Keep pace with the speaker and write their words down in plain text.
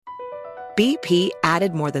BP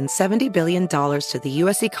added more than $70 billion to the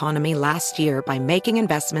U.S. economy last year by making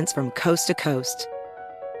investments from coast to coast.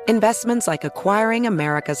 Investments like acquiring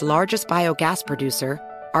America's largest biogas producer,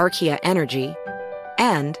 Archaea Energy,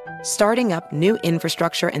 and starting up new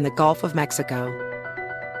infrastructure in the Gulf of Mexico.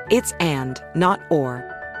 It's and, not or.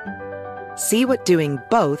 See what doing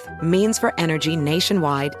both means for energy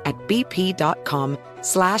nationwide at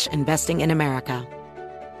bp.com/investing in America.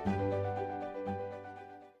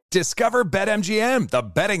 Discover BetMGM, the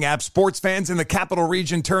betting app sports fans in the capital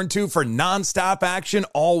region turn to for nonstop action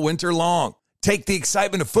all winter long. Take the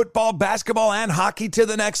excitement of football, basketball, and hockey to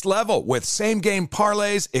the next level with same-game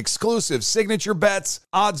parlays, exclusive signature bets,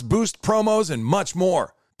 odds boost promos, and much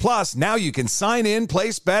more. Plus, now you can sign in,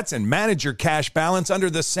 place bets, and manage your cash balance under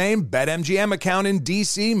the same BetMGM account in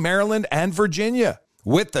D.C., Maryland, and Virginia.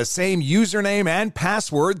 With the same username and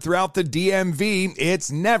password throughout the DMV,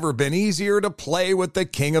 it's never been easier to play with the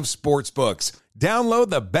king of sportsbooks. Download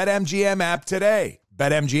the BetMGM app today.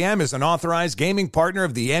 BetMGM is an authorized gaming partner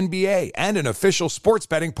of the NBA and an official sports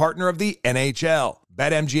betting partner of the NHL.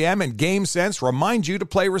 BetMGM and GameSense remind you to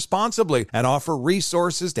play responsibly and offer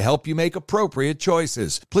resources to help you make appropriate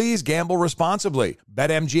choices. Please gamble responsibly.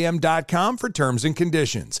 BetMGM.com for terms and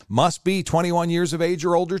conditions. Must be 21 years of age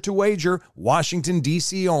or older to wager. Washington,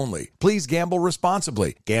 D.C. only. Please gamble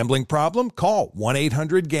responsibly. Gambling problem? Call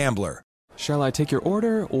 1-800-GAMBLER. Shall I take your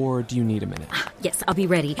order, or do you need a minute? Yes, I'll be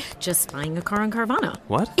ready. Just buying a car on Carvana.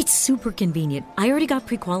 What? It's super convenient. I already got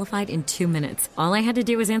pre-qualified in 2 minutes. All I had to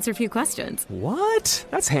do was answer a few questions. What?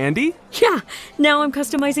 That's handy. Yeah, now I'm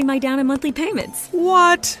customizing my down and monthly payments.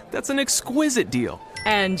 What? That's an exquisite deal.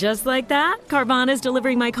 And just like that, Carvana's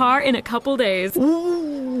delivering my car in a couple days.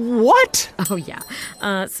 What? Oh, yeah.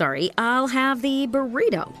 Sorry, I'll have the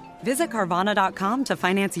burrito. Visit Carvana.com to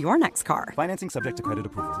finance your next car. Financing subject to credit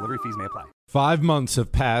approval. Delivery fees may apply. 5 months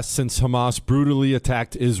have passed since Hamas brutally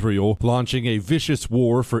attacked Israel, launching a vicious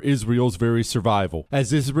war for Israel's very survival.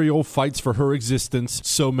 As Israel fights for her existence,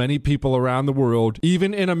 so many people around the world,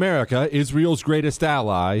 even in America, Israel's greatest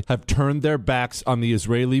ally, have turned their backs on the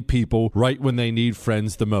Israeli people right when they need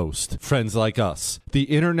friends the most. Friends like us.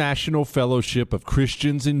 The International Fellowship of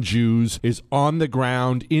Christians and Jews is on the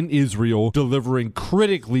ground in Israel, delivering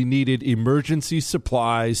critically needed emergency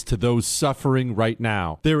supplies to those suffering right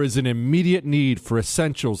now. There is an immediate need for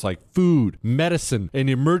essentials like food, medicine, and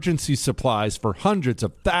emergency supplies for hundreds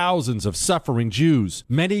of thousands of suffering Jews.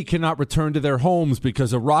 Many cannot return to their homes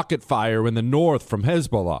because of rocket fire in the north from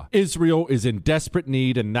Hezbollah. Israel is in desperate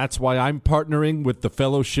need, and that's why I'm partnering with the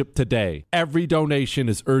fellowship today. Every donation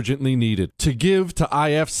is urgently needed. To give to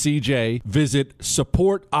IFCJ, visit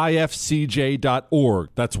supportifcj.org.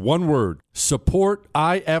 That's one word.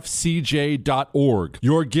 supportifcj.org.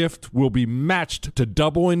 Your gift will be matched to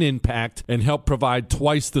double in impact and help provide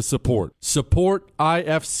twice the support.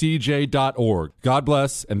 supportifcj.org. God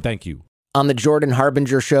bless and thank you. On the Jordan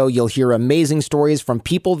Harbinger Show, you'll hear amazing stories from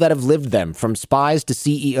people that have lived them, from spies to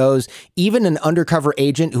CEOs, even an undercover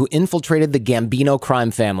agent who infiltrated the Gambino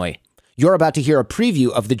crime family. You're about to hear a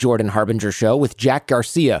preview of the Jordan Harbinger Show with Jack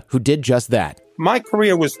Garcia, who did just that. My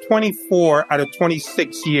career was 24 out of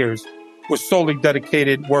 26 years was solely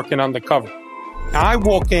dedicated working undercover. Now I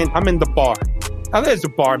walk in, I'm in the bar. Now there's a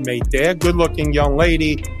barmaid there, good-looking young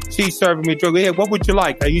lady. She's serving me a drink. Yeah, what would you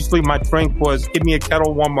like? Usually my drink was give me a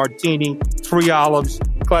Kettle One martini, 3 olives,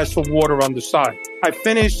 glass of water on the side. I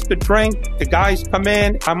finish the drink. The guys come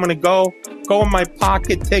in. I'm going to go in my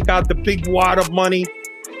pocket, take out the big wad of money.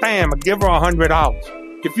 Bam, I give her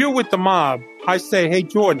 $100. If you're with the mob, I say, hey,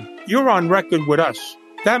 Jordan, you're on record with us.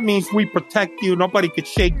 That means we protect you. Nobody could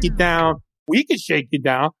shake you down. We could shake you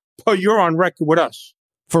down, but you're on record with us.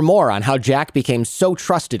 For more on how Jack became so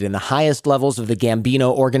trusted in the highest levels of the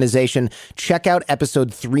Gambino organization, check out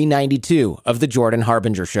episode 392 of The Jordan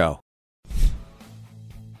Harbinger Show.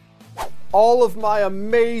 All of my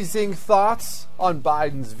amazing thoughts on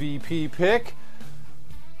Biden's VP pick.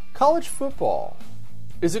 College football.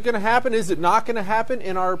 Is it going to happen? Is it not going to happen?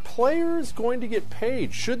 And are players going to get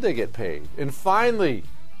paid? Should they get paid? And finally,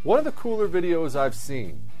 one of the cooler videos I've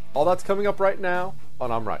seen. All that's coming up right now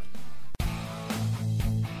on I'm Right.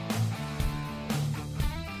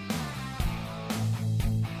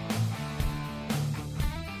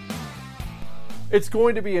 It's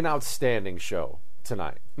going to be an outstanding show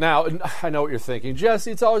tonight. Now, I know what you're thinking.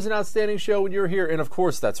 Jesse, it's always an outstanding show when you're here. And of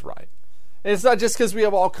course, that's right. And it's not just because we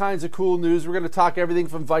have all kinds of cool news. We're going to talk everything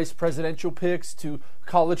from vice presidential picks to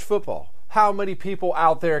college football. How many people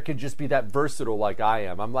out there can just be that versatile like I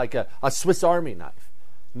am? I'm like a Swiss Army knife.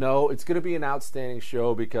 No, it's going to be an outstanding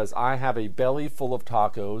show because I have a belly full of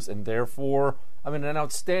tacos and therefore I'm in an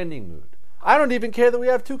outstanding mood. I don't even care that we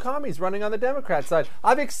have two commies running on the Democrat side.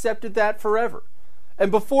 I've accepted that forever.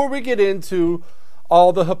 And before we get into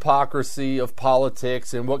all the hypocrisy of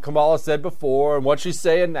politics and what Kamala said before and what she's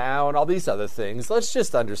saying now and all these other things, let's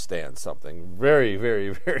just understand something very, very,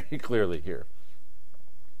 very clearly here.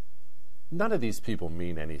 None of these people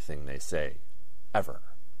mean anything they say, ever.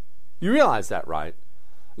 You realize that, right?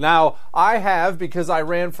 Now, I have, because I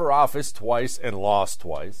ran for office twice and lost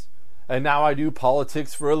twice, and now I do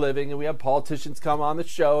politics for a living, and we have politicians come on the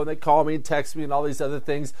show, and they call me and text me and all these other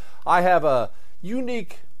things. I have a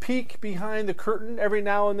unique peek behind the curtain every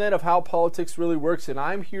now and then of how politics really works, and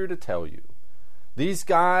I'm here to tell you, these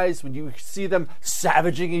guys, when you see them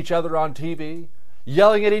savaging each other on TV,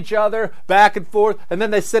 yelling at each other back and forth, and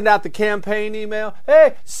then they send out the campaign email,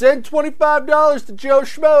 hey, send $25 to Joe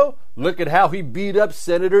Schmo. Look at how he beat up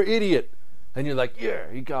Senator Idiot. And you're like,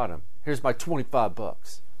 yeah, he got him. Here's my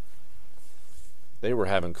 $25. They were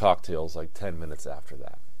having cocktails like 10 minutes after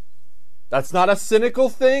that. That's not a cynical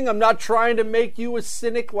thing. I'm not trying to make you a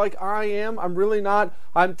cynic like I am. I'm really not.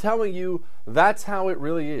 I'm telling you, that's how it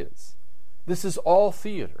really is. This is all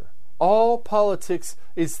theater. All politics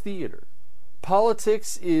is theater.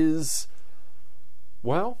 Politics is,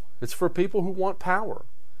 well, it's for people who want power,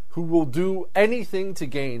 who will do anything to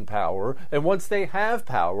gain power, and once they have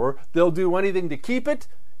power, they'll do anything to keep it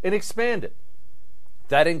and expand it.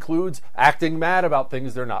 That includes acting mad about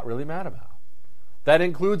things they're not really mad about. That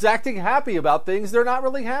includes acting happy about things they're not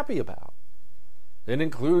really happy about. It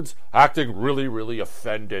includes acting really, really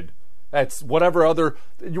offended. That's whatever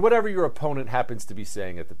your opponent happens to be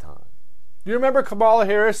saying at the time. Do you remember Kamala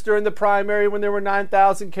Harris during the primary when there were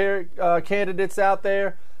 9,000 candidates out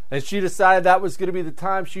there? And she decided that was going to be the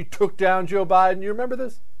time she took down Joe Biden. You remember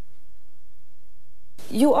this?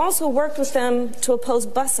 You also worked with them to oppose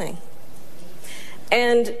busing.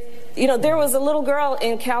 And, there was a little girl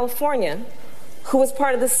in California who was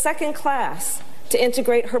part of the second class to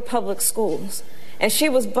integrate her public schools. And she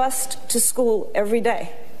was bused to school every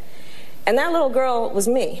day. And that little girl was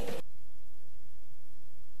me.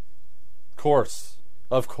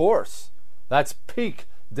 Of course. That's peak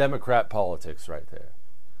Democrat politics right there.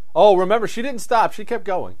 Oh, remember, she didn't stop. She kept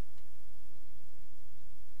going.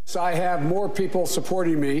 So I have more people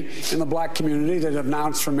supporting me in the black community that have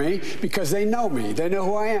announced for me because they know me. They know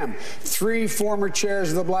who I am. 3 former chairs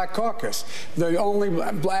of the Black Caucus. The only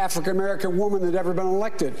African-American woman that ever been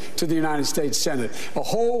elected to the United States Senate. A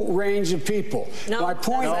whole range of people. No, my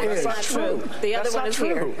point is... that's not true. The other one is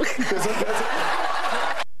here.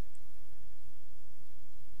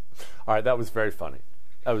 All right, that was very funny.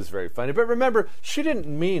 But remember, she didn't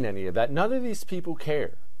mean any of that. None of these people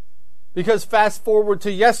care. Because fast forward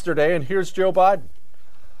to yesterday, and here's Joe Biden.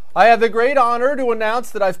 I have the great honor to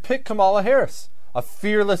announce that I've picked Kamala Harris, a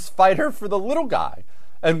fearless fighter for the little guy,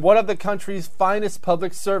 and one of the country's finest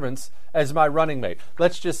public servants as my running mate.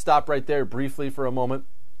 Let's just stop right there briefly for a moment.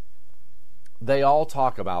 They all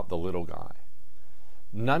talk about the little guy.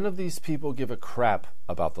 None of these people give a crap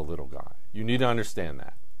about the little guy. You need to understand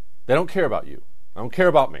that. They don't care about you. They don't care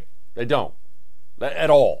about me. They don't. At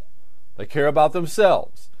all. They care about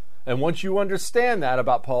themselves. And once you understand that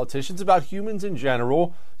about politicians, about humans in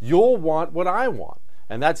general, you'll want what I want.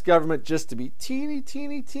 And that's government just to be teeny,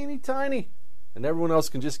 teeny, teeny, tiny. And everyone else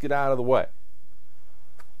can just get out of the way.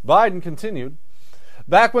 Biden continued.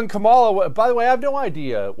 Back when Kamala, by the way, I have no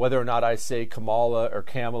idea whether or not I say Kamala or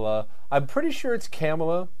Kamala. I'm pretty sure it's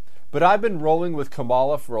Kamala. But I've been rolling with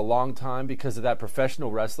Kamala for a long time because of that professional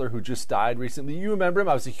wrestler who just died recently. You remember him?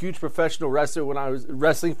 I was a huge professional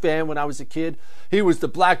wrestling fan when I was a kid. He was the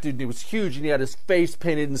black dude, and he was huge, and he had his face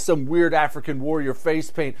painted in some weird African warrior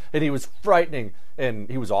face paint, and he was frightening, and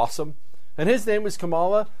he was awesome. And his name was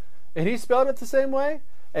Kamala, and he spelled it the same way.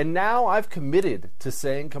 And now I've committed to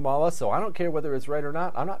saying Kamala, so I don't care whether it's right or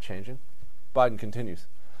not. I'm not changing. Biden continues.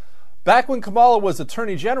 Back when Kamala was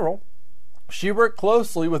Attorney General, she worked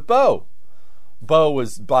closely with Beau. Beau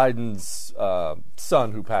was Biden's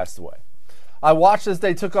son who passed away. I watched as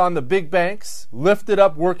they took on the big banks, lifted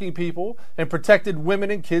up working people, and protected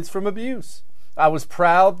women and kids from abuse. I was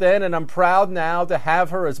proud then, and I'm proud now to have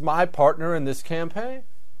her as my partner in this campaign.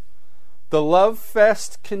 The love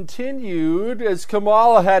fest continued as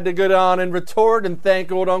Kamala had to go on and retort and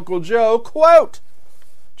thank old Uncle Joe. Quote,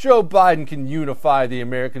 Joe Biden can unify the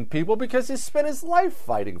American people because he spent his life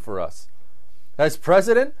fighting for us. As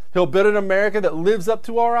president, he'll build an America that lives up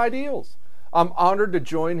to our ideals. I'm honored to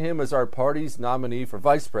join him as our party's nominee for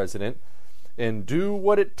vice president and do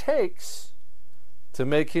what it takes to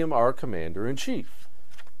make him our commander-in-chief.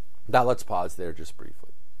 Now let's pause there just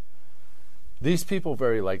briefly. These people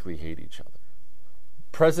very likely hate each other.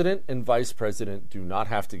 President and vice president do not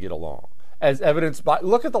have to get along. as evidenced by,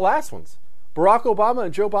 look at the last ones, Barack Obama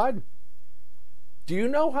and Joe Biden. Do you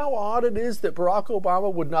know how odd it is that Barack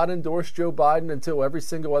Obama would not endorse Joe Biden until every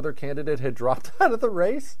single other candidate had dropped out of the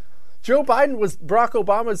race? Joe Biden was Barack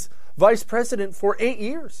Obama's vice president for 8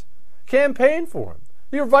 years. Campaigned for him.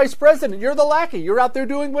 You're vice president. You're the lackey. You're out there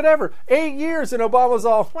doing whatever. 8 years, and Obama's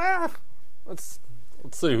all, well, let's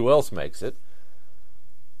see who else makes it.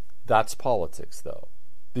 That's politics, though.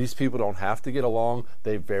 These people don't have to get along.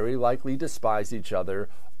 They very likely despise each other.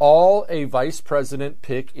 All a vice president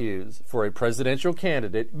pick is for a presidential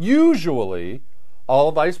candidate, usually all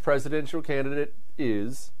a vice presidential candidate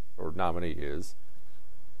is, or nominee is,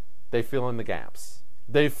 they fill in the gaps.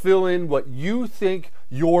 They fill in what you think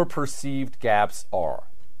your perceived gaps are.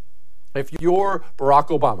 If you're Barack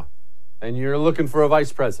Obama and you're looking for a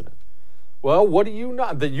vice president, well, what do you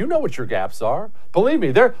know? You know what your gaps are. Believe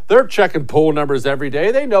me, they're checking poll numbers every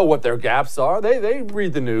day. They know what their gaps are. They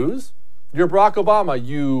read the news. You're Barack Obama.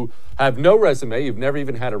 You have no resume. You've never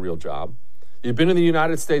even had a real job. You've been in the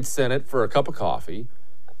United States Senate for a cup of coffee.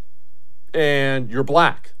 And you're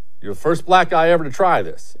black. You're the first black guy ever to try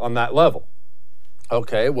this on that level.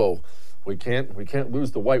 Okay, well, we can't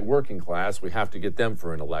lose the white working class. We have to get them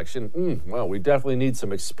for an election. Well, we definitely need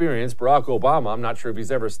some experience. Barack Obama, I'm not sure if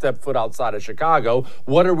he's ever stepped foot outside of Chicago.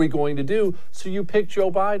 What are we going to do? So you pick Joe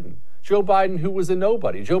Biden. Joe Biden, who was a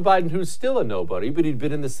nobody. Joe Biden, who's still a nobody, but he'd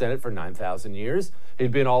been in the Senate for 9,000 years.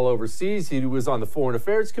 He'd been all overseas. He was on the Foreign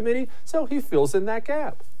Affairs Committee, so he fills in that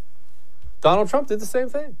gap. Donald Trump did the same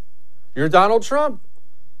thing. You're Donald Trump.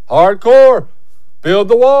 Hardcore. Build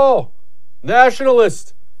the wall.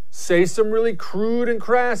 Nationalist. Say some really crude and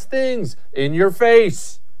crass things in your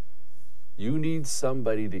face. You need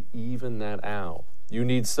somebody to even that out. You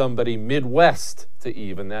need somebody Midwest to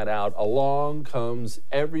even that out. Along comes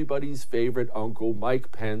everybody's favorite uncle,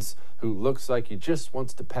 Mike Pence, who looks like he just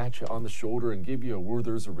wants to pat you on the shoulder and give you a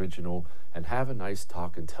Werther's Original and have a nice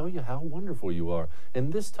talk and tell you how wonderful you are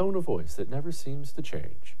in this tone of voice that never seems to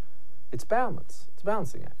change. It's balance. It's a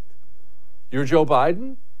balancing act. You're Joe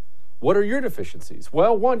Biden? What are your deficiencies?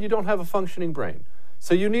 Well, one, you don't have a functioning brain.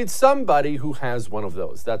 So you need somebody who has one of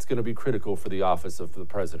those. That's going to be critical for the office of the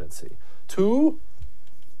presidency. Two,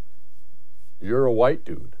 you're a white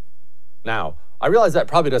dude. Now, I realize that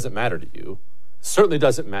probably doesn't matter to you. Certainly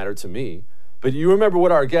doesn't matter to me. But you remember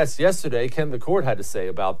what our guest yesterday, Ken McCord, had to say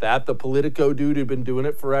about that, the Politico dude who'd been doing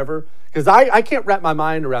it forever? Because I can't wrap my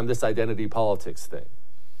mind around this identity politics thing.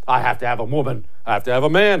 I have to have a woman. I have to have a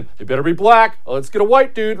man. You better be black. Oh, let's get a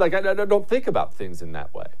white dude. Like, I don't think about things in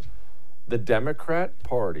that way. The Democrat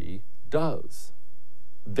Party does.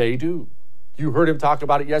 They do. You heard him talk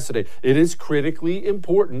about it yesterday. It is critically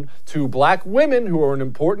important to black women who are an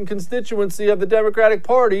important constituency of the Democratic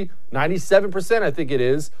Party. 97%, I think it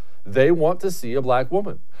is. They want to see a black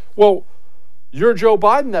woman. Well, you're Joe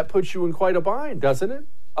Biden. That puts you in quite a bind, doesn't it?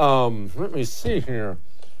 Let me see here.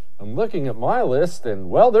 I'm looking at my list,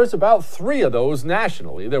 and, well, there's about 3 of those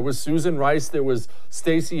nationally. There was Susan Rice, there was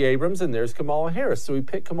Stacey Abrams, and there's Kamala Harris. So we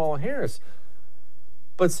picked Kamala Harris.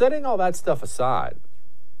 But setting all that stuff aside,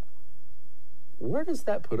 where does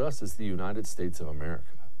that put us as the United States of America?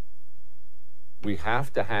 We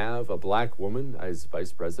have to have a black woman as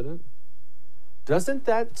vice president? Doesn't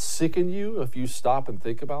that sicken you if you stop and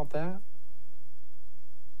think about that?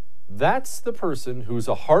 That's the person who's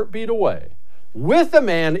a heartbeat away with a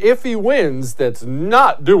man, if he wins, that's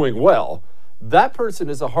not doing well. That person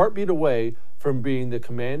is a heartbeat away from being the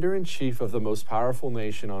commander-in-chief of the most powerful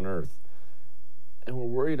nation on earth. And we're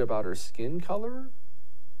worried about her skin color?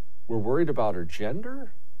 We're worried about her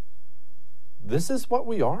gender? This is what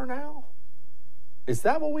we are now? Is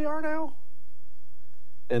that what we are now?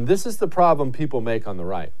 And this is the problem people make on the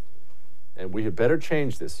right. And we had better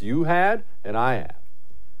change this. You had, and I have.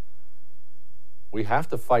 We have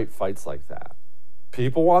to fight fights like that.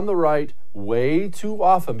 People on the right way too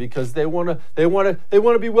often, because they want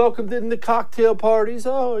to be welcomed in the cocktail parties.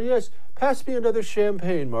 Oh yes, pass me another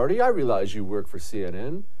champagne, Marty. I realize you work for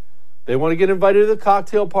CNN. They want to get invited to the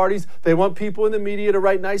cocktail parties. They want people in the media to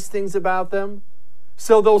write nice things about them.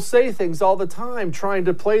 So they'll say things all the time trying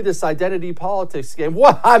to play this identity politics game.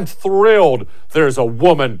 Well, I'm thrilled there's a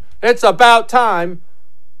woman. It's about time.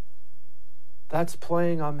 That's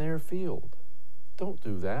playing on their field. Don't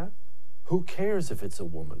do that. Who cares if it's a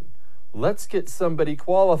woman? Let's get somebody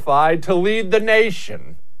qualified to lead the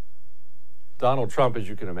nation. Donald Trump, as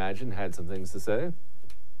you can imagine, had some things to say.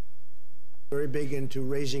 Very big into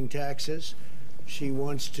raising taxes. She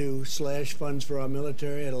wants to slash funds for our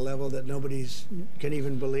military at a level that nobody can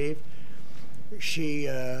even believe. She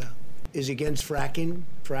is against fracking.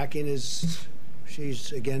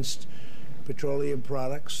 She's against petroleum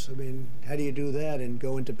products. I mean, how do you do that and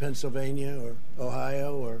go into Pennsylvania or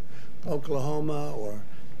Ohio or Oklahoma or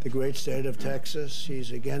the great state of Texas?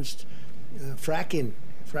 She's against fracking.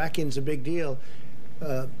 Fracking's a big deal.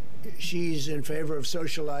 She's in favor of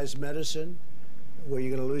socialized medicine, where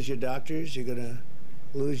you're going to lose your doctors, you're going to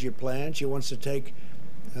lose your plans. She wants to take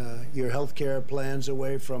your health care plans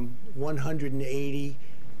away from 180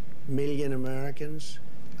 million Americans.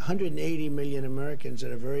 180 million Americans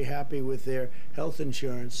that are very happy with their health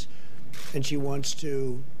insurance, and she wants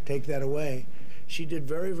to take that away. She did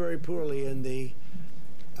very, very poorly in the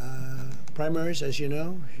primaries, as you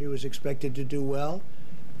know. She was expected to do well,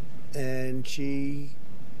 and she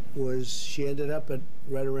ended up at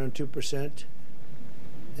right around 2%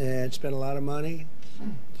 and spent a lot of money.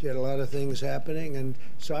 She had a lot of things happening, and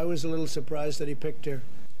so I was a little surprised that he picked her.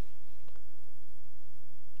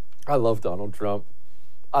 I love Donald Trump.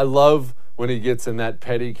 I love when he gets in that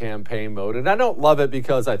petty campaign mode. And I don't love it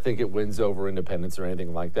because I think it wins over independents or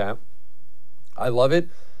anything like that. I love it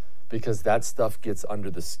because that stuff gets under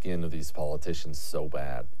the skin of these politicians so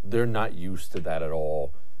bad. They're not used to that at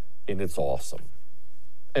all, and it's awesome.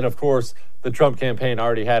 And of course, the Trump campaign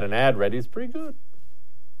already had an ad ready. It's pretty good.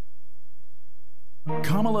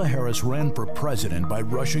 Kamala Harris ran for president by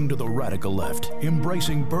rushing to the radical left,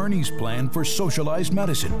 embracing Bernie's plan for socialized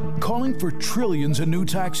medicine, calling for trillions in new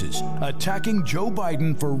taxes, attacking Joe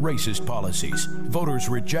Biden for racist policies. Voters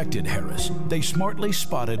rejected Harris. They smartly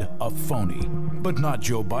spotted a phony. But not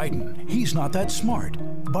Joe Biden. He's not that smart.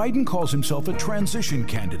 Biden calls himself a transition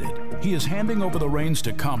candidate. He is handing over the reins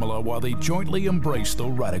to Kamala while they jointly embrace the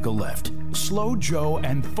radical left. Slow Joe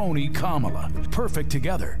and phony Kamala. Perfect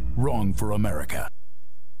together. Wrong for America.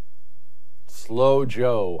 Slow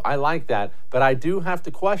Joe. I like that, but I do have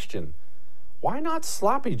to question, why not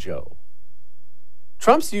Sloppy Joe?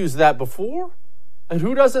 Trump's used that before, and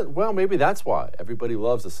who doesn't? Well, maybe that's why. Everybody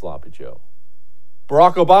loves a Sloppy Joe.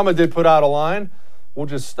 Barack Obama did put out a line. We'll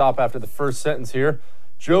just stop after the first sentence here.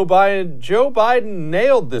 Joe Biden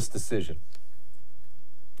nailed this decision.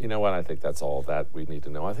 You know what? I think that's all that we need to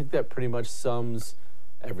know. I think that pretty much sums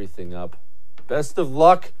everything up. Best of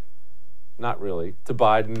luck, not really, to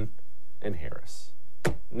Biden and Harris.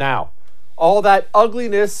 Now, all that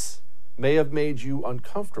ugliness may have made you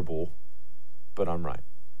uncomfortable, but I'm right.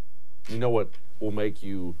 You know what will make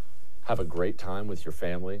you have a great time with your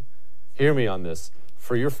family? Hear me on this.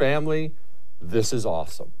 For your family, this is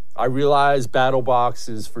awesome. I realize BattleBox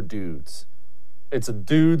is for dudes. It's a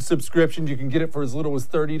dude subscription. You can get it for as little as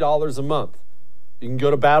 $30 a month. You can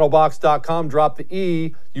go to BattleBox.com, drop the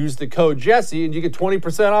E, use the code Jesse, and you get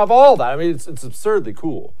 20% off all that. I mean, it's absurdly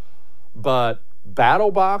cool. But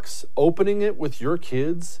BattleBox, opening it with your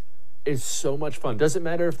kids is so much fun. Doesn't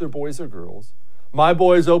matter if they're boys or girls. My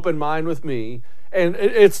boys open mine with me, and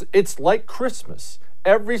it's like Christmas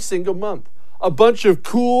every single month. A bunch of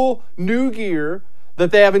cool new gear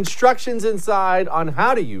that they have instructions inside on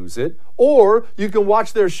how to use it, or you can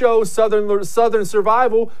watch their show, Southern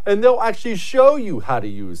Survival, and they'll actually show you how to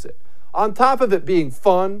use it. On top of it being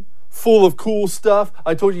fun, full of cool stuff.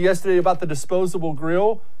 I told you yesterday about the disposable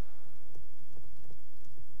grill.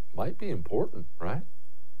 Might be important, right?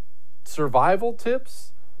 Survival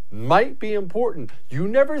tips might be important. You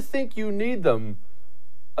never think you need them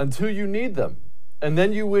until you need them, and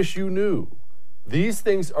then you wish you knew. These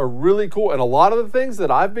things are really cool, and a lot of the things that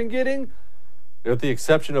I've been getting, with the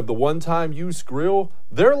exception of the one-time use grill,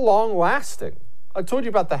 they're long-lasting. I told you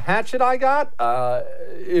about the hatchet I got.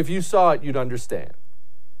 If you saw it, you'd understand.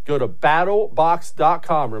 Go to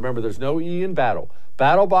BattleBox.com. Remember, there's no E in battle.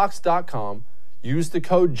 BattleBox.com. Use the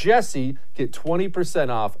code Jesse. Get 20%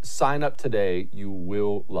 off. Sign up today. You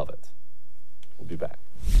will love it. We'll be back.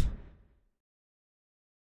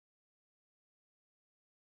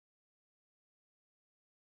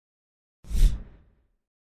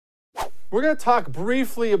 We're going to talk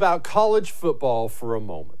briefly about college football for a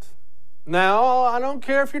moment. Now, I don't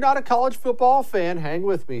care if you're not a college football fan. Hang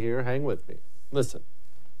with me here. Hang with me. Listen,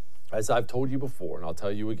 as I've told you before, and I'll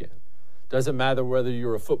tell you again, doesn't matter whether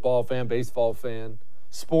you're a football fan, baseball fan,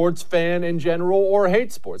 sports fan in general, or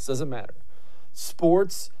hate sports. Doesn't matter.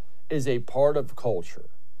 Sports is a part of culture.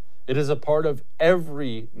 It is a part of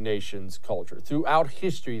every nation's culture. Throughout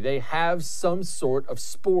history, they have some sort of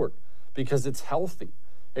sport because it's healthy.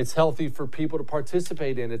 It's healthy for people to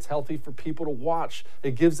participate in. It's healthy for people to watch.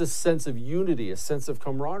 It gives a sense of unity, a sense of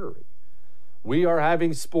camaraderie. We are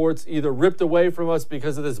having sports either ripped away from us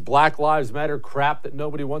because of this Black Lives Matter crap that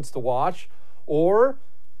nobody wants to watch, or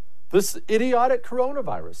this idiotic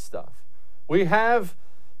coronavirus stuff. We have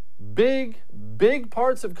big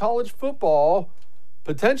parts of college football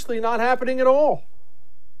potentially not happening at all.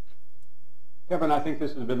 Kevin, I think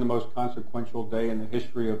this has been the most consequential day in the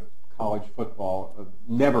history of college football.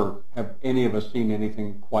 Never have any of us seen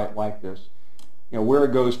anything quite like this. You know, where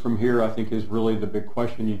it goes from here, I think, is really the big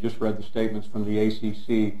question. You just read the statements from the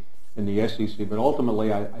ACC and the SEC, but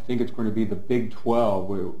ultimately I think it's going to be the Big 12,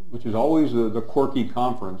 which is always the quirky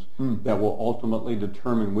conference that will ultimately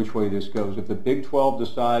determine which way this goes. If the Big 12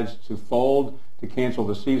 decides to fold, to cancel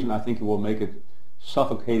the season, I think it will make it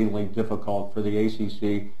suffocatingly difficult for the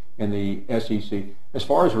ACC and the SEC. As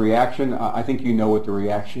far as reaction, I think you know what the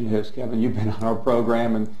reaction is, Kevin. You've been on our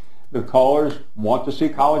program, and the callers want to see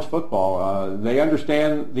college football. They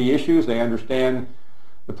understand the issues, they understand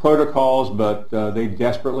the protocols, but they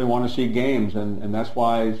desperately want to see games, and that's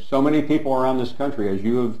why so many people around this country, as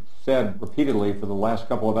you have said repeatedly for the last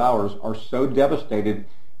couple of hours, are so devastated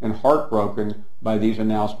and heartbroken by these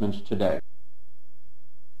announcements today.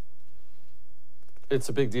 It's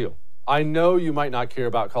a big deal. I know you might not care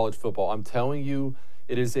about college football. I'm telling you,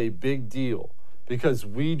 it is a big deal because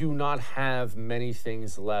we do not have many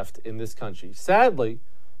things left in this country. Sadly,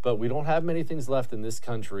 but we don't have many things left in this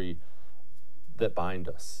country that bind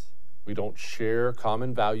us. We don't share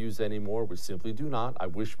common values anymore. We simply do not. I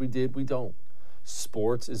wish we did. We don't.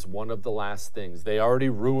 Sports is one of the last things. They already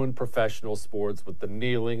ruined professional sports with the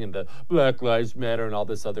kneeling and the Black Lives Matter and all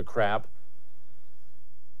this other crap.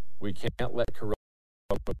 We can't let corona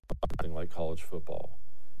something like college football.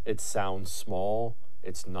 It sounds small.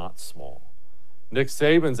 It's not small. Nick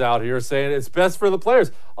Saban's out here saying it's best for the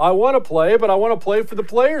players. I want to play, but I want to play for the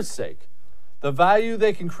players' sake. The value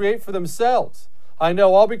they can create for themselves. I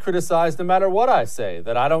know I'll be criticized no matter what I say,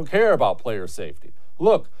 that I don't care about player safety.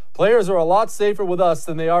 Look, players are a lot safer with us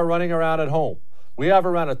than they are running around at home. We have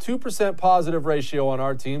around a 2% positive ratio on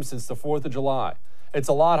our team since the 4th of July. It's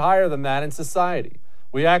a lot higher than that in society.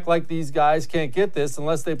 We act like these guys can't get this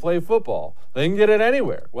unless they play football. They can get it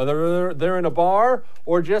anywhere, whether they're in a bar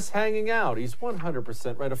or just hanging out. He's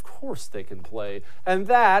 100% right. Of course they can play. And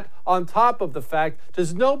that, on top of the fact,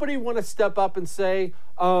 does nobody want to step up and say,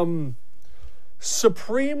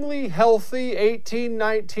 supremely healthy 18,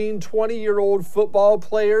 19, 20-year-old football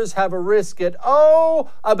players have a risk at,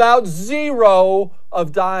 about 0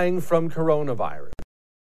 of dying from coronavirus.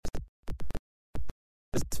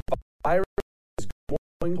 This virus is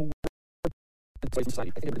going to work.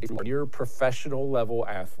 Your professional level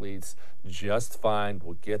athletes just fine.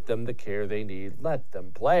 We'll get them the care they need. Let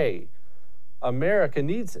them play. America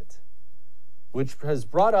needs it, which has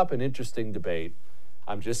brought up an interesting debate.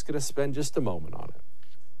 I'm just going to spend just a moment on it.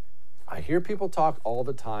 I hear people talk all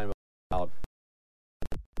the time about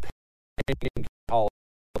paying college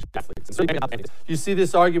athletes. You see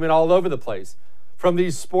this argument all over the place from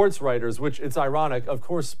these sports writers, which it's ironic. Of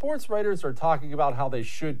course, sports writers are talking about how they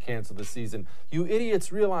should cancel the season. You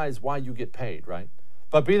idiots realize why you get paid, right?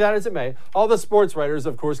 But be that as it may, all the sports writers,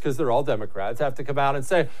 of course, because they're all Democrats, have to come out and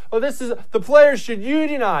say, the players should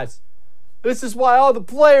unionize. This is why all the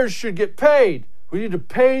players should get paid. We need to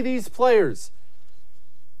pay these players.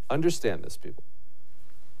 Understand this, people.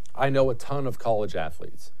 I know a ton of college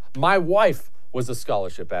athletes. My wife was a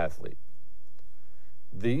scholarship athlete.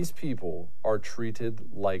 These people are treated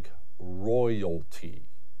like royalty.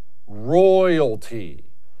 Royalty.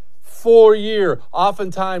 4-year,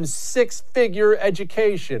 oftentimes 6-figure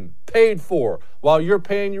education paid for while you're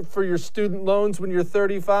paying for your student loans when you're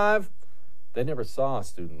 35. They never saw a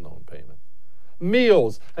student loan payment.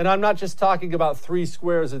 Meals, and I'm not just talking about 3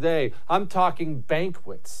 squares a day. I'm talking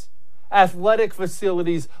banquets. Athletic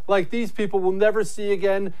facilities like these people will never see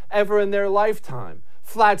again ever in their lifetime.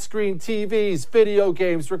 Flat screen TVs, video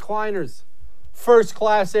games, recliners, first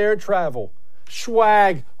class air travel,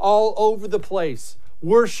 swag all over the place,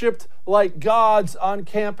 worshipped like gods on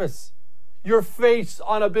campus, your face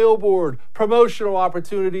on a billboard, promotional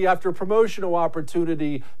opportunity after promotional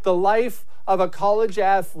opportunity. The life of a college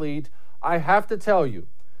athlete, I have to tell you,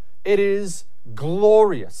 it is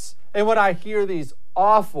glorious. And when I hear these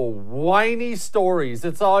awful, whiny stories,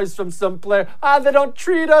 it's always from some player, they don't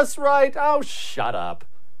treat us right. Oh, shut up.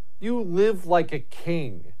 You live like a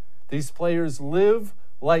king. These players live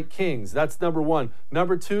like kings. That's number one.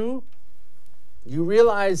 Number two, you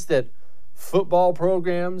realize that football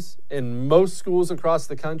programs in most schools across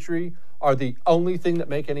the country are the only thing that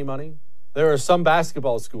make any money. There are some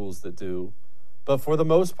basketball schools that do, but for the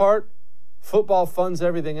most part, football funds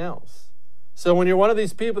everything else. So when you're one of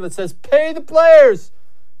these people that says, pay the players,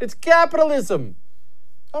 it's capitalism.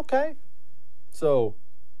 Okay. So,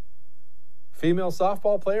 female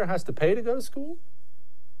softball player has to pay to go to school?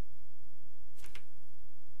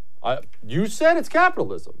 You said it's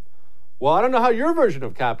capitalism. Well, I don't know how your version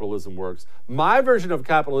of capitalism works. My version of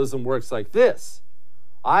capitalism works like this.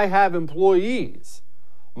 I have employees.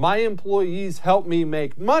 My employees help me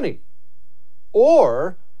make money.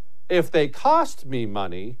 Or if they cost me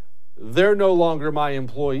money, they're no longer my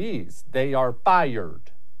employees. They are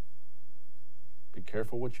fired. Be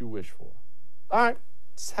careful what you wish for. All right,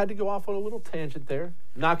 just had to go off on a little tangent there.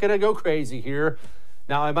 Not going to go crazy here.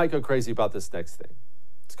 Now, I might go crazy about this next thing.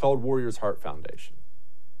 It's called Warriors Heart Foundation.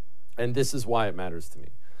 And this is why it matters to me.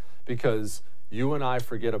 Because you and I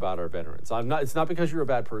forget about our veterans. It's not because you're a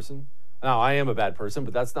bad person. Now, I am a bad person,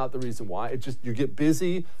 but that's not the reason why. It's just you get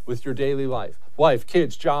busy with your daily life. Wife,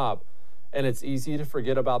 kids, job. And it's easy to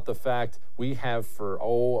forget about the fact we have for,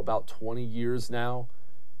 about 20 years now,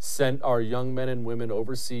 sent our young men and women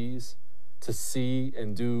overseas to see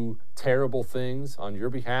and do terrible things on your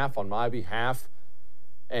behalf, on my behalf.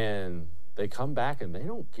 And they come back and they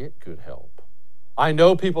don't get good help. I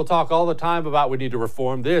know people talk all the time about we need to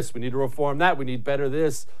reform this, we need to reform that, we need better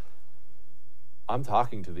this. I'm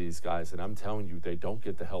talking to these guys and I'm telling you they don't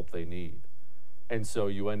get the help they need. And so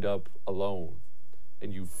you end up alone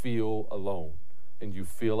and you feel alone and you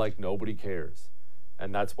feel like nobody cares.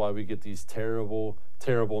 And that's why we get these terrible,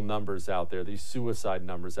 terrible numbers out there, these suicide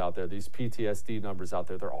numbers out there, these PTSD numbers out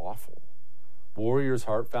there. They're awful. Warriors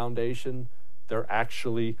Heart Foundation, they're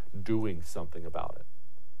actually doing something about it.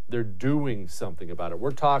 They're doing something about it.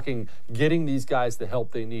 We're talking getting these guys the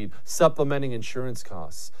help they need, supplementing insurance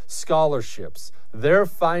costs, scholarships. They're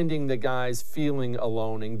finding the guys feeling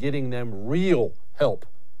alone and getting them real help.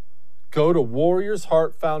 Go to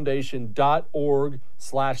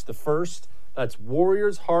warriorsheartfoundation.org/thefirst. That's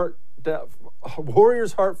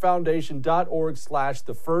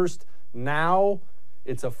warriorsheartfoundation.org/thefirst. Now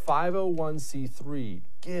it's a 501c3.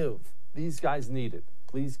 Give. These guys need it.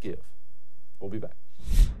 Please give. We'll be back.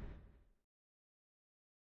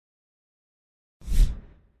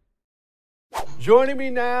 Joining me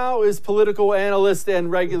now is political analyst and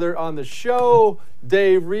regular on the show,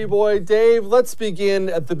 Dave Reboy. Dave, let's begin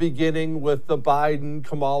at the beginning with the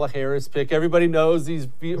Biden-Kamala Harris pick. Everybody knows these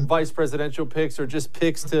vice presidential picks are just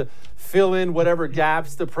picks to fill in whatever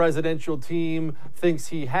gaps the presidential team thinks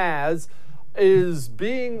he has. Is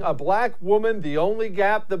being a black woman the only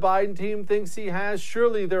gap the Biden team thinks he has?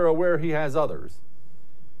 Surely they're aware he has others.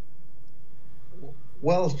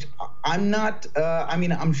 Well, I'm not.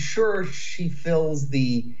 I'm sure she fills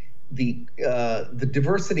the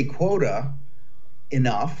diversity quota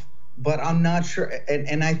enough, but I'm not sure.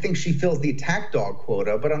 And I think she fills the attack dog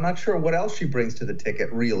quota, but I'm not sure what else she brings to the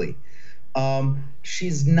ticket. Really,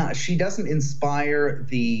 she's not. She doesn't inspire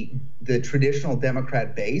the traditional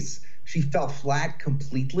Democrat base. She fell flat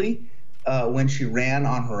completely when she ran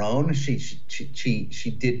on her own. She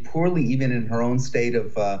did poorly even in her own state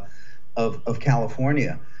of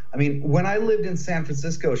California. I mean, when I lived in San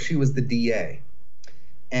Francisco, she was the DA,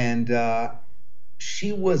 and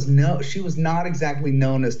she was not exactly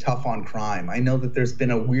known as tough on crime. I know that there's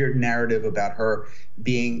been a weird narrative about her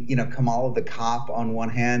being, Kamala the cop on one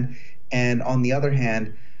hand, and on the other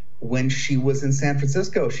hand, when she was in San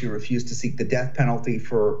Francisco, she refused to seek the death penalty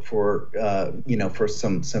for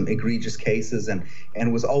some egregious cases, and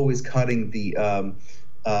was always cutting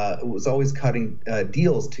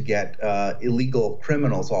deals to get illegal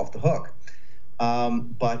criminals off the hook.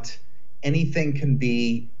 But anything can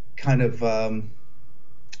be kind of,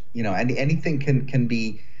 anything can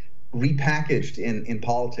be repackaged in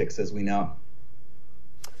politics, as we know.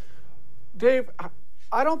 Dave,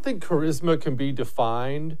 I don't think charisma can be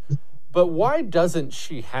defined, but why doesn't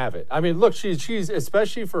she have it? I mean, look, she's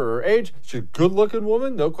especially for her age, she's a good-looking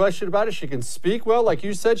woman, no question about it. She can speak well. Like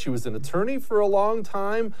you said, she was an attorney for a long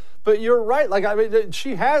time. But you're right.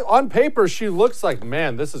 She has, on paper, she looks like,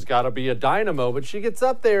 man, this has got to be a dynamo. But she gets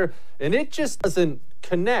up there, and it just doesn't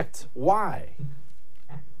connect. Why?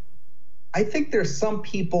 I think there's some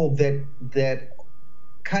people that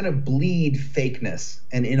kind of bleed fakeness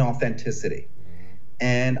and inauthenticity.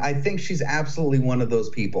 And I think she's absolutely one of those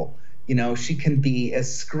people. She can be as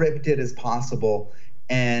scripted as possible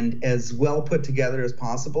and as well put together as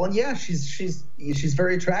possible. And yeah, she's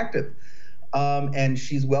very attractive, and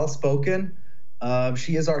she's well spoken.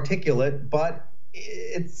 She is articulate, but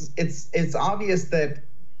it's obvious that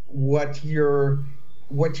what you're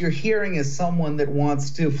hearing is someone that wants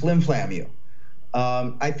to flim-flam you.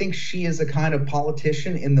 I think she is a kind of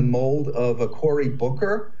politician in the mold of a Cory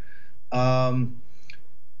Booker.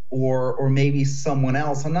 Or maybe someone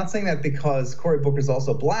else. I'm not saying that because Cory Booker is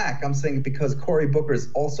also black. I'm saying it because Cory Booker is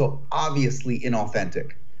also obviously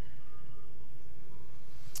inauthentic.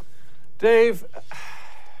 Dave,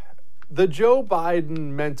 the Joe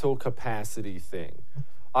Biden mental capacity thing.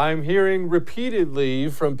 I'm hearing repeatedly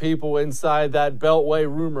from people inside that Beltway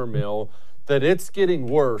rumor mill that it's getting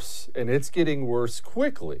worse, and it's getting worse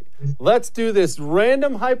quickly. Let's do this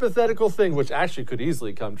random hypothetical thing, which actually could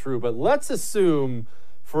easily come true, but let's assume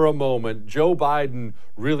for a moment Joe Biden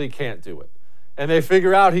really can't do it. And they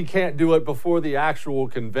figure out he can't do it before the actual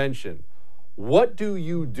convention. What do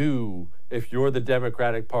you do if you're the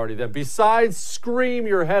Democratic Party then? Besides scream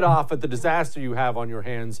your head off at the disaster you have on your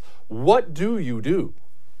hands, what do you do?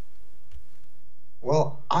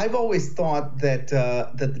 Well, I've always thought that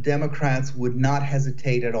the Democrats would not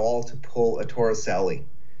hesitate at all to pull a Torricelli,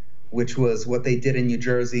 which was what they did in New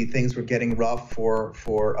Jersey. Things were getting rough for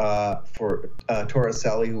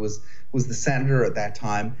Torricelli, who was the senator at that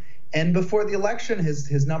time. And before the election,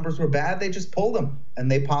 his numbers were bad. They just pulled him, and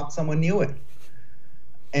they popped someone new in.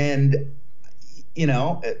 And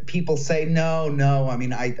people say no. I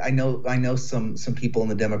mean, I know some people in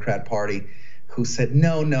the Democrat Party who said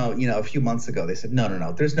no. A few months ago, they said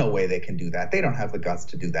no. There's no way they can do that. They don't have the guts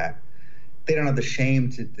to do that. They don't have the shame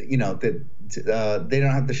to, they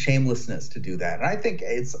don't have the shamelessness to do that. And I think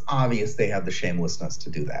it's obvious they have the shamelessness to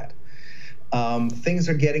do that. Things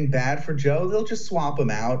are getting bad for Joe. They'll just swap him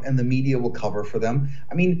out, and the media will cover for them.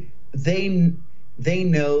 I mean, they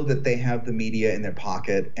know that they have the media in their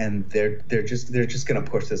pocket, and they're just going to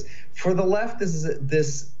push this. For the left,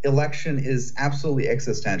 this election is absolutely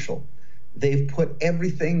existential. They've put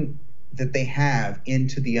everything that they have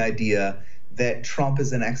into the idea that Trump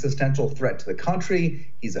is an existential threat to the country.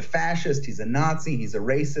 He's a fascist, he's a Nazi, he's a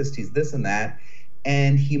racist, he's this and that,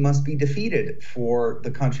 and he must be defeated for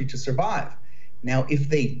the country to survive. Now, if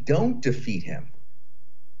they don't defeat him,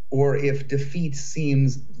 or if defeat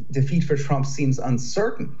for Trump seems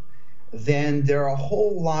uncertain, then there's a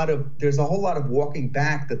whole lot of walking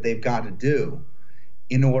back that they've got to do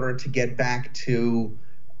in order to get back to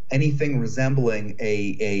anything resembling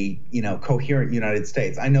a coherent United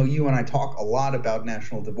States. I know you and I talk a lot about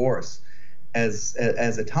national divorce as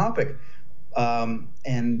a topic, and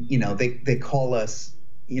they call us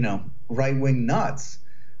right-wing nuts,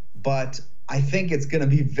 but I think it's going to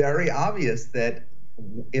be very obvious that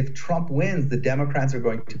if Trump wins, the Democrats are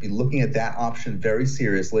going to be looking at that option very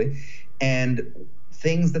seriously, and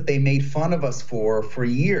things that they made fun of us for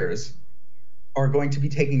years are going to be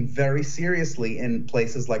taken very seriously in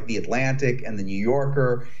places like The Atlantic and The New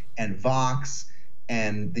Yorker and Vox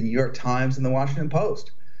and The New York Times and The Washington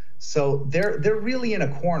Post. So they're really in a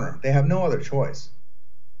corner. They have no other choice.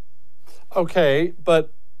 Okay,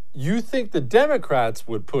 but you think the Democrats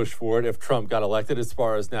would push for it if Trump got elected as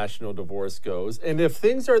far as national divorce goes? And if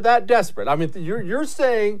things are that desperate, I mean, you're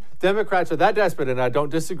saying Democrats are that desperate, and I don't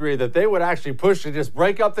disagree, that they would actually push to just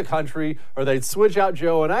break up the country or they'd switch out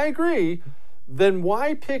Joe, and I agree, then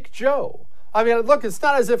why pick Joe? I mean, look, it's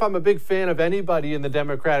not as if I'm a big fan of anybody in the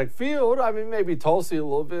Democratic field. I mean, maybe Tulsi a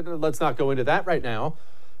little bit. Let's not go into that right now.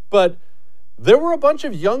 But there were a bunch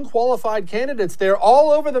of young, qualified candidates there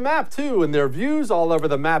all over the map, too, and their views all over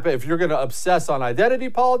the map. If you're going to obsess on identity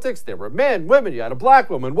politics, there were men, women. You had a black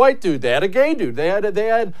woman, white dude. They had a gay dude.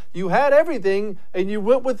 You had everything, and you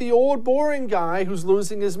went with the old, boring guy who's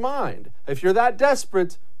losing his mind. If you're that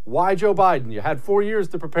desperate, why Joe Biden? You had 4 years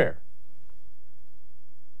to prepare.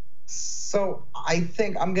 So I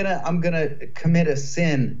think I'm gonna commit a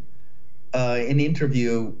sin in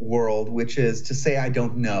interview world, which is to say I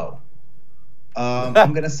don't know.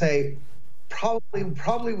 I'm gonna say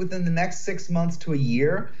probably within the next 6 months to a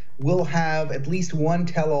year, we'll have at least one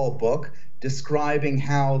tell-all book describing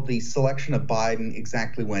how the selection of Biden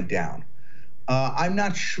exactly went down. I'm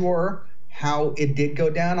not sure how it did go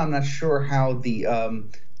down. I'm not sure how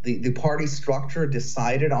the party structure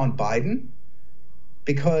decided on Biden.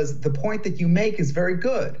 Because the point that you make is very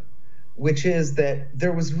good, which is that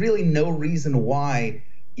there was really no reason why,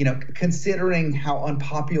 considering how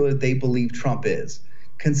unpopular they believe Trump is,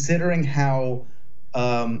 considering how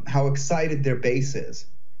excited their base is,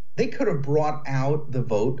 they could have brought out the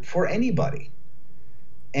vote for anybody.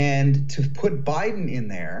 And to put Biden in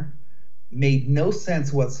there made no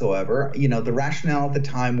sense whatsoever. The rationale at the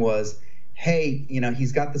time was, hey,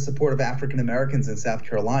 he's got the support of African Americans in South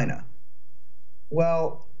Carolina.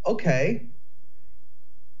 Well, okay,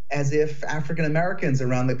 as if African Americans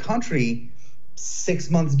around the country 6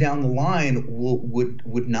 months down the line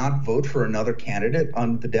would not vote for another candidate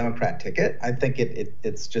on the Democrat ticket. I think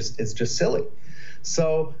it's just silly.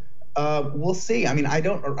 So we'll see. I mean, I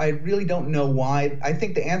really don't know why. I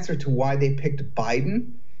think the answer to why they picked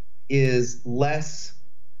Biden is less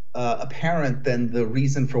apparent than the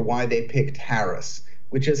reason for why they picked Harris,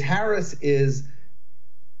 which is Harris is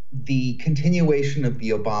the continuation of the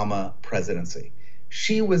Obama presidency.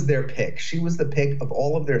 she was their pick. She was the pick of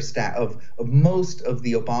all of their staff, of most of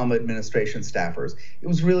the Obama administration staffers. It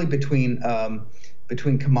was really between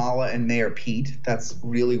Kamala and Mayor Pete. That's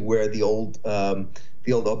really where the old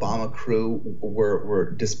Obama crew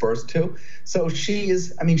were dispersed to. So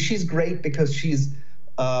she's great because she's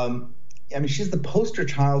the poster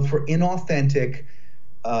child for inauthentic,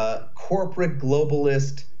 corporate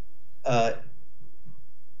globalist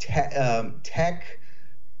tech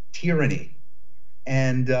tyranny,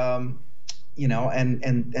 and that's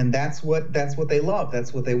what they love.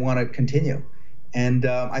 That's what they want to continue. And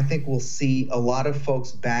I think we'll see a lot of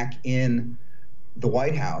folks back in the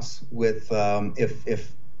White House with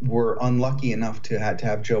if we're unlucky enough to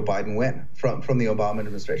have Joe Biden win from the Obama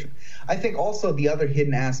administration. I think also the other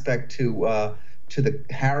hidden aspect to the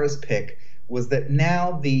Harris pick was that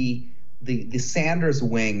now the Sanders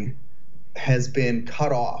wing has been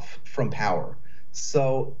cut off from power.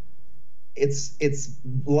 So it's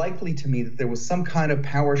likely to me that there was some kind of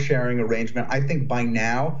power sharing arrangement. I think by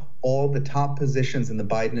now all the top positions in the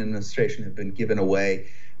Biden administration have been given away.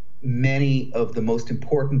 Many of the most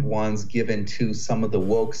important ones given to some of the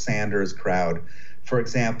woke Sanders crowd. For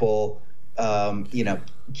example,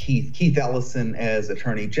 Keith Ellison as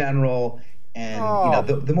Attorney General, and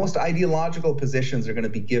the most ideological positions are going to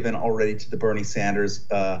be given already to the Bernie Sanders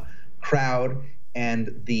crowd,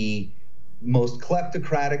 and the most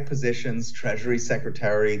kleptocratic positions, Treasury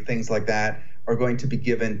Secretary, things like that, are going to be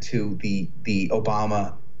given to the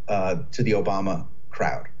Obama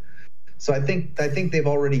crowd. So I think they've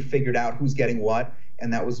already figured out who's getting what,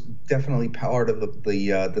 and that was definitely part of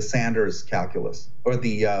the Sanders calculus, or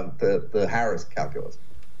the Harris calculus.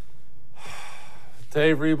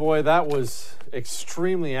 Dave Reboy, that was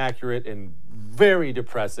extremely accurate and very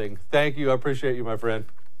depressing. Thank you. I appreciate you, my friend.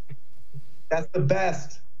 That's the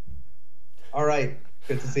best. All right.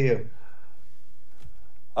 Good to see you.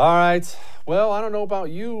 All right. Well, I don't know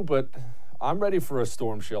about you, but I'm ready for a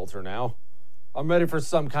storm shelter now. I'm ready for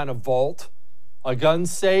some kind of vault, a gun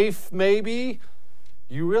safe, maybe.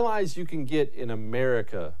 You realize you can get an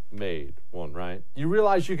America-made one, right? You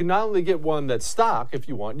realize you can not only get one that's stock if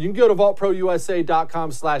you want. You can go to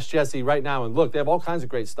vaultprousa.com/Jesse right now and look. They have all kinds of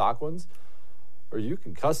great stock ones. Or you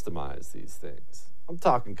can customize these things. I'm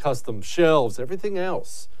talking custom shelves, everything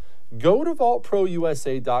else. Go to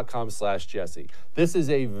vaultprousa.com/Jesse. This is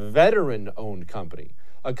a veteran-owned company,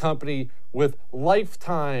 a company with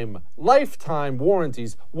lifetime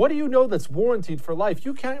warranties. What do you know that's warranted for life?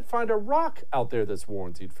 You can't find a rock out there that's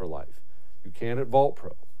warranted for life. You can at Vault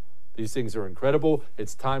Pro. These things are incredible.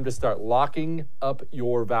 It's time to start locking up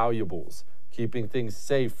your valuables, keeping things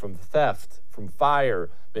safe from theft, from fire,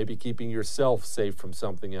 maybe keeping yourself safe from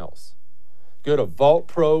something else. Go to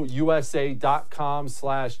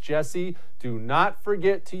vaultprousa.com/Jesse. Do not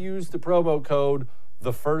forget to use the promo code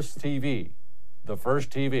TheFirstTV. The First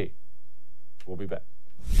TV. We'll be back.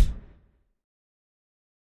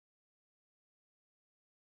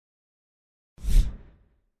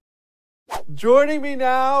 Joining me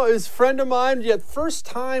now is a friend of mine, yet first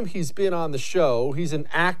time he's been on the show. He's an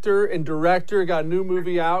actor and director, got a new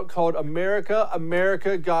movie out called America,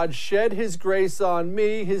 America, God Shed His Grace on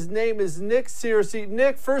Me. His name is Nick Searcy.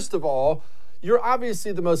 Nick, first of all, you're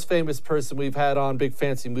obviously the most famous person we've had on, big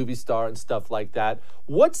fancy movie star and stuff like that.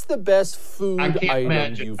 What's the best food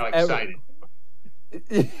item you've ever...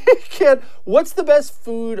 What's the best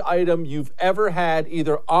food item you've ever had,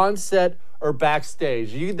 either on set or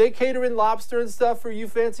backstage? They cater in lobster and stuff for you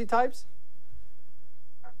fancy types?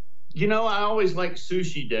 You know, I always like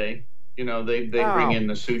sushi day. You know, they bring in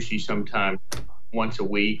the sushi sometime once a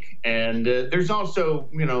week. And there's also,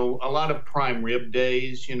 you know, a lot of prime rib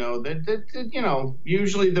days, you know, that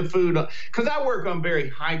usually the food, because I work on very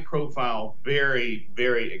high profile, very,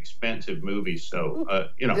 very expensive movies. So,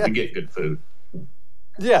 we get good food.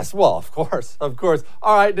 Yes, well, of course.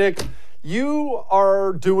 All right, Nick, you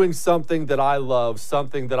are doing something that I love,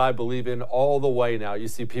 something that I believe in all the way now. You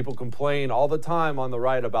see people complain all the time on the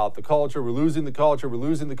right about the culture. We're losing the culture. We're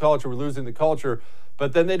losing the culture. We're losing the culture.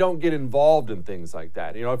 But then they don't get involved in things like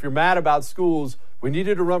that. You know, if you're mad about schools, we need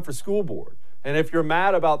you to run for school board. And if you're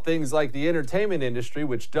mad about things like the entertainment industry,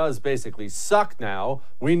 which does basically suck now,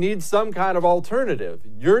 we need some kind of alternative.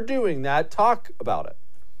 You're doing that. Talk about it.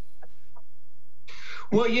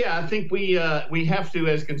 Well, yeah, I think we have to,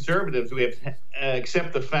 as conservatives, we have to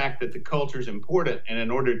accept the fact that the culture is important. And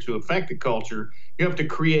in order to affect the culture, you have to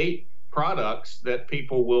create products that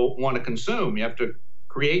people will want to consume. You have to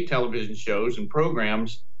create television shows and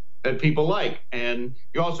programs that people like. And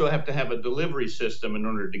you also have to have a delivery system in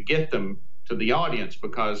order to get them to the audience,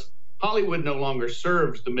 because Hollywood no longer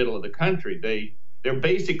serves the middle of the country. They're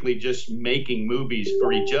basically just making movies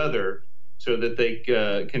for each other so that they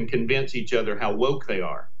can convince each other how woke they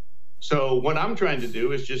are. So what I'm trying to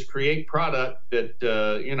do is just create product that,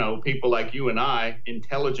 people like you and I,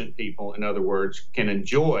 intelligent people, in other words, can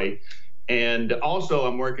enjoy. And also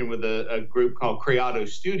I'm working with a group called Creato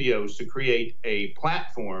Studios to create a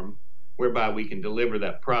platform whereby we can deliver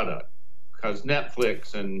that product. Because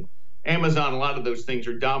Netflix and Amazon, a lot of those things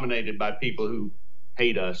are dominated by people who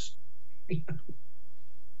hate us.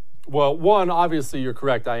 Well, one, obviously you're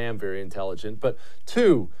correct. I am very intelligent. But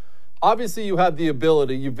two, obviously you have the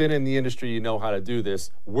ability. You've been in the industry. You know how to do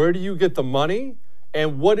this. Where do you get the money?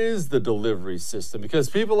 And what is the delivery system? Because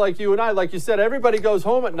people like you and I, like you said, everybody goes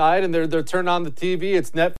home at night and they're turning on the TV.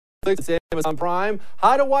 It's Netflix, it's Amazon Prime.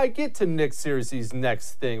 How do I get to Nick Searcy's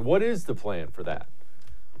next thing? What is the plan for that?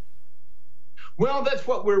 Well, that's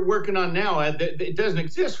what we're working on now. It doesn't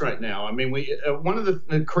exist right now. I mean,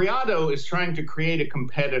 Creato is trying to create a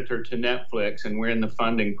competitor to Netflix, and we're in the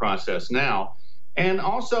funding process now. And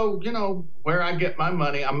also, where I get my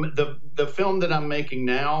money, the film that I'm making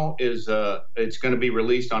now is it's going to be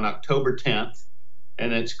released on October 10th,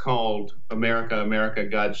 and it's called America, America,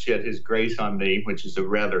 God Shed His Grace on Thee, which is a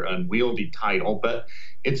rather unwieldy title, but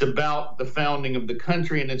it's about the founding of the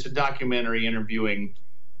country, and it's a documentary interviewing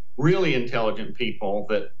really intelligent people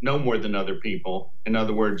that know more than other people, in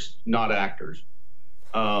other words, not actors,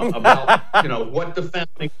 about what the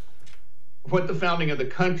founding of the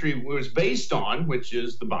country was based on, which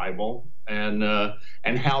is the Bible, and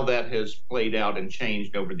how that has played out and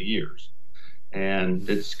changed over the years. And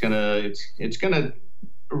it's gonna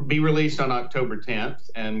be released on October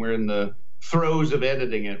 10th, and we're in the throes of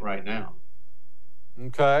editing it right now.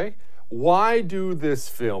 Okay. Why do this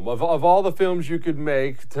film? Of all the films you could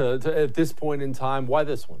make to at this point in time, why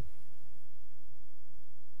this one?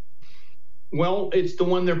 Well, it's the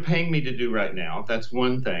one they're paying me to do right now. That's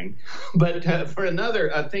one thing. But for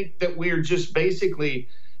another, I think that we're just basically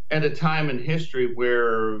at a time in history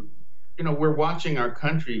where, we're watching our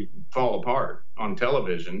country fall apart on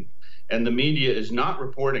television, and the media is not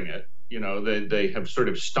reporting it. They have sort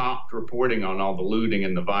of stopped reporting on all the looting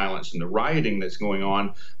and the violence and the rioting that's going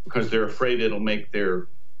on because they're afraid it'll make their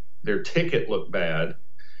ticket look bad.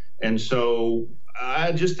 And so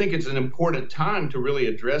I just think it's an important time to really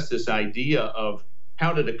address this idea of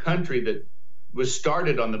how did a country that was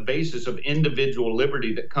started on the basis of individual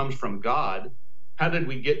liberty that comes from God, how did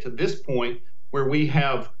we get to this point where we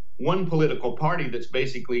have one political party that's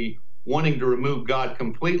basically wanting to remove God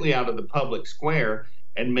completely out of the public square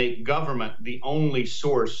and make government the only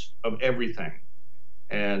source of everything?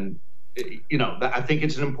 And, I think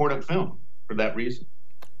it's an important film for that reason.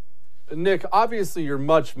 Nick, obviously you're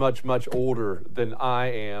much, much, much older than I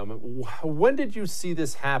am. When did you see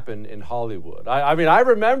this happen in Hollywood? I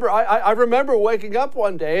remember waking up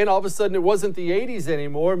one day and all of a sudden it wasn't the 80s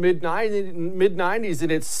anymore, mid-90s,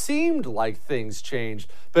 and it seemed like things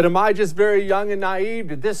changed. But am I just very young and naive?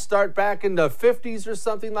 Did this start back in the 50s or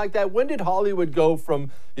something like that? When did Hollywood go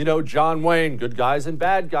from, John Wayne, good guys and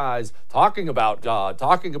bad guys, talking about God,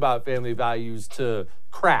 talking about family values, to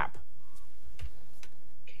crap?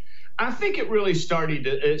 I think it really started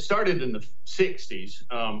in the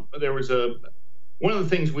 60s. There was one of the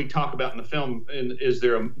things we talk about in the film is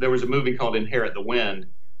there was a movie called Inherit the Wind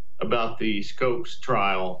about the Scopes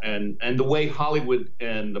trial and the way Hollywood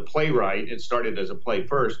and the playwright, it started as a play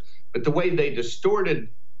first, but the way they distorted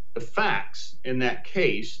the facts in that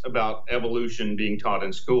case about evolution being taught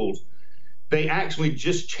in schools, they actually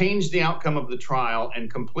just changed the outcome of the trial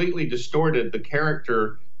and completely distorted the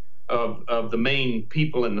character of the main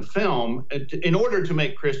people in the film in order to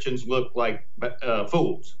make Christians look like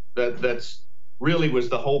fools. That's really was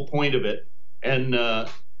the whole point of it. And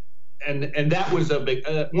that was a big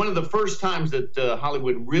one of the first times that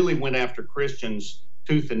Hollywood really went after Christians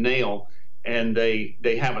tooth and nail, and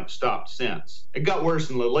they haven't stopped since. It got worse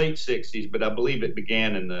in the late 60s, but I believe it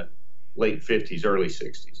began in the late 50s, early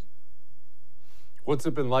 60s. What's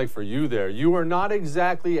it been like for you there? You are not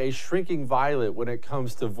exactly a shrinking violet when it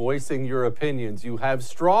comes to voicing your opinions. You have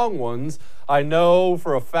strong ones. I know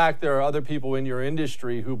for a fact there are other people in your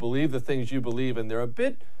industry who believe the things you believe, and they're a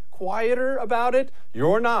bit quieter about it.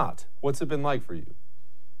 You're not. What's it been like for you?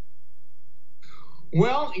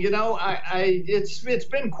 Well, it's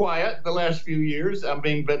been quiet the last few years. I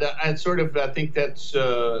mean, but I think that's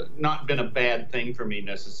not been a bad thing for me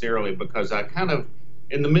necessarily, because I kind of,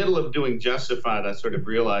 in the middle of doing Justified, I sort of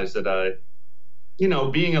realized that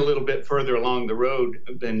being a little bit further along the road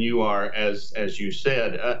than you are, as you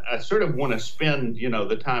said, I sort of want to spend,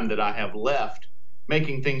 the time that I have left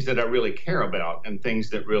making things that I really care about and things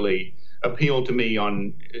that really appeal to me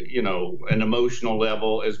on, an emotional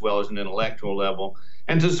level as well as an intellectual level,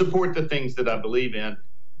 and to support the things that I believe in.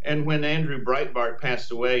 And when Andrew Breitbart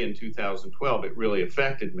passed away in 2012, it really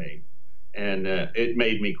affected me. And it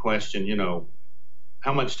made me question,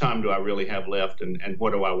 how much time do I really have left, and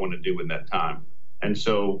what do I want to do with that time? And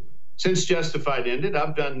so since Justified ended,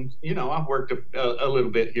 I've done, I've worked a little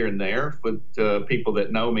bit here and there with people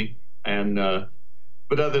that know me. And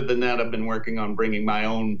but other than that, I've been working on bringing my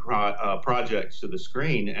own projects to the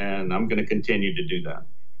screen, and I'm going to continue to do that.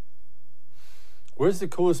 Where's the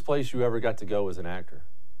coolest place you ever got to go as an actor?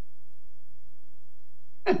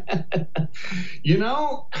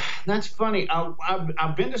 That's funny.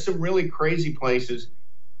 I've been to some really crazy places.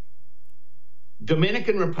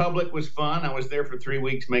 Dominican Republic was fun. I was there for 3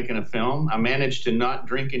 weeks making a film. I managed to not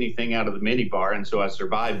drink anything out of the minibar, and so I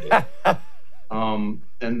survived it. And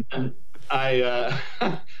I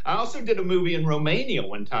also did a movie in Romania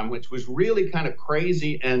one time, which was really kind of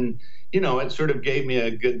crazy, and it sort of gave me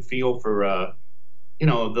a good feel for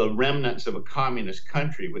the remnants of a communist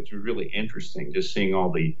country, which was really interesting, just seeing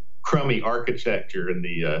all the crummy architecture and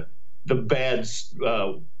the bad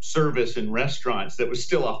service in restaurants that was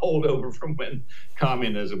still a holdover from when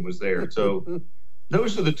communism was there. So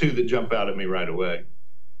those are the two that jump out at me right away.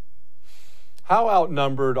 How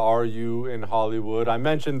outnumbered are you in Hollywood? I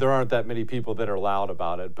mentioned there aren't that many people that are loud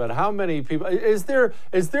about it, but how many people, is there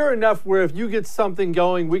enough where if you get something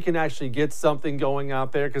going, we can actually get something going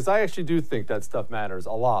out there? Because I actually do think that stuff matters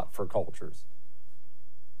a lot for cultures.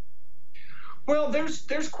 Well,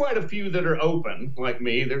 there's quite a few that are open, like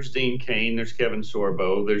me. There's Dean Cain, there's Kevin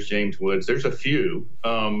Sorbo, there's James Woods. There's a few.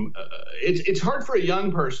 It's hard for a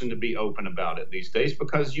young person to be open about it these days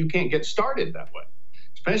because you can't get started that way,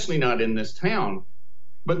 especially not in this town.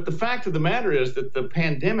 But the fact of the matter is that the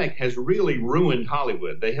pandemic has really ruined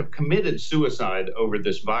Hollywood. They have committed suicide over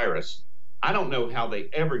this virus. I don't know how they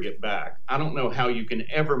ever get back. I don't know how you can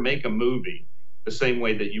ever make a movie the same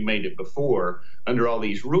way that you made it before under all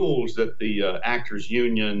these rules that the Actors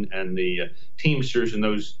Union and the Teamsters and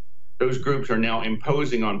those groups are now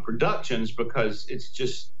imposing on productions, because it's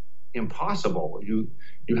just impossible. You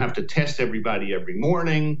have to test everybody every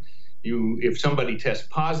morning. If somebody tests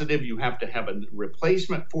positive, you have to have a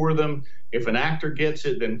replacement for them. If an actor gets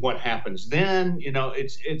it, then what happens then?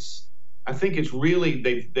 I think it's really,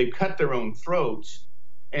 they've cut their own throats.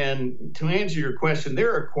 And to answer your question,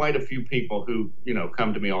 there are quite a few people who,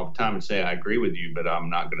 come to me all the time and say, I agree with you, but I'm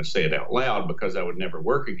not going to say it out loud because I would never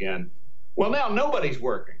work again. Well, now nobody's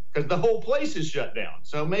working because the whole place is shut down.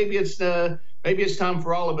 So maybe it's time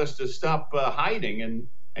for all of us to stop hiding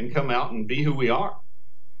and come out and be who we are.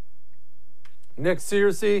 Nick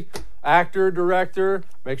Searcy, actor, director.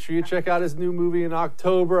 Make sure you check out his new movie in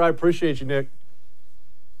October. I appreciate you, Nick.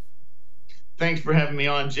 Thanks for having me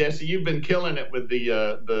on, Jesse. You've been killing it with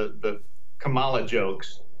the Kamala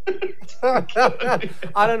jokes. I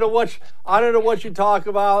don't know what you talk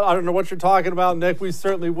about. I don't know what you're talking about, Nick. We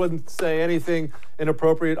certainly wouldn't say anything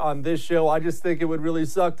inappropriate on this show. I just think it would really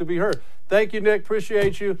suck to be heard. Thank you, Nick.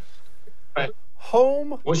 Appreciate you. Right.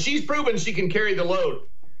 Well, she's proven she can carry the load.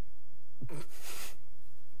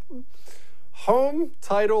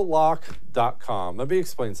 HomeTitleLock.com. Let me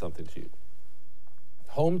explain something to you.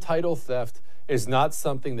 Home title theft is not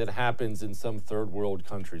something that happens in some third world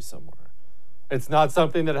country somewhere. It's not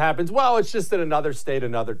something that happens, well, it's just in another state,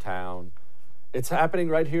 another town. It's happening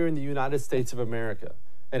right here in the United States of America.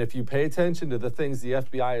 And if you pay attention to the things the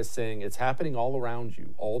FBI is saying, it's happening all around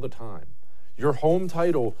you, all the time. Your home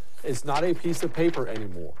title is not a piece of paper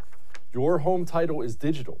anymore. Your home title is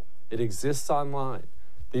digital. It exists online.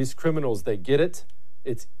 These criminals, they get it.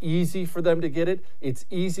 It's easy for them to get it. It's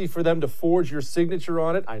easy for them to forge your signature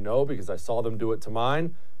on it. I know because I saw them do it to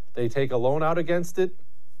mine. They take a loan out against it,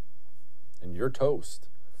 and you're toast.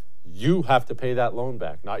 You have to pay that loan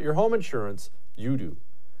back, not your home insurance. You do.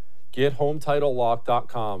 Get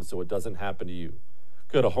HomeTitleLock.com so it doesn't happen to you.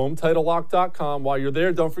 Go to HomeTitleLock.com. While you're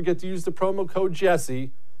there, don't forget to use the promo code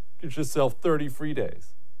Jesse. Get yourself 30 free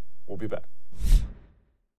days. We'll be back.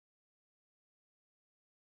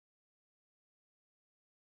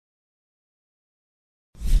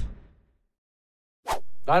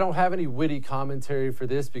 I don't have any witty commentary for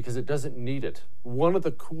this because it doesn't need it. One of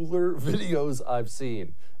the cooler videos I've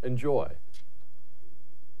seen. Enjoy.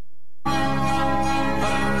 I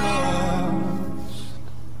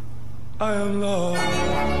am lost.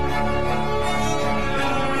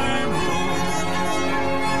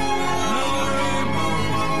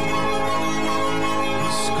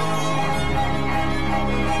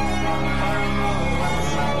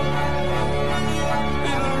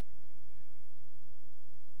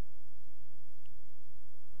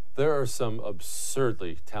 There are some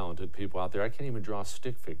absurdly talented people out there. I can't even draw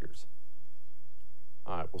stick figures.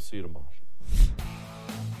 All right, we'll see you tomorrow.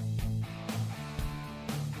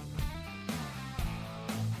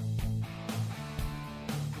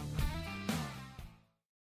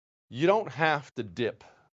 You don't have to dip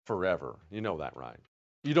forever. You know that, right?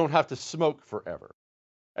 You don't have to smoke forever.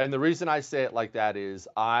 And the reason I say it like that is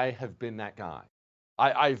I have been that guy.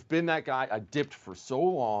 I've been that guy. I dipped for so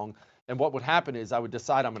long. And what would happen is I would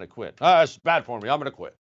decide I'm going to quit. It's bad for me. I'm going to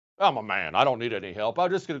quit. I'm a man. I don't need any help. I'm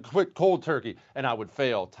just going to quit cold turkey. And I would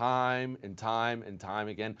fail time and time and time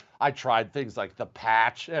again. I tried things like the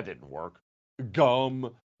patch. That didn't work.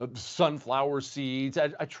 Gum, sunflower seeds. I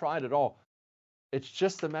tried it all. It's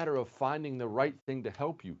just a matter of finding the right thing to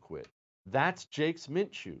help you quit. That's Jake's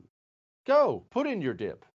Mint Chew. Go, put in your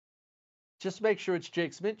dip. Just make sure it's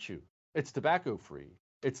Jake's Mint Chew. It's tobacco-free.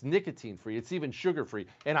 It's nicotine-free. It's even sugar-free.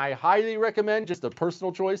 And I highly recommend, just a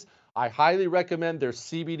personal choice, I highly recommend their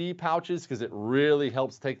CBD pouches because it really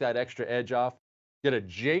helps take that extra edge off. Get a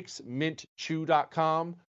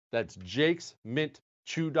jakesmintchew.com. That's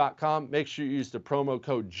jakesmintchew.com. Make sure you use the promo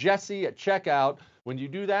code Jesse at checkout. When you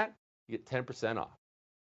do that, you get 10% off.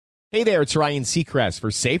 Hey there, it's Ryan Seacrest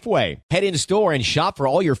for Safeway. Head in store and shop for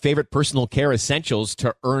all your favorite personal care essentials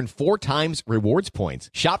to earn 4 times rewards points.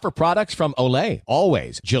 Shop for products from Olay,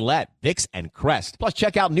 Always, Gillette, Vicks, and Crest. Plus,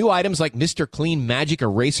 check out new items like Mr. Clean Magic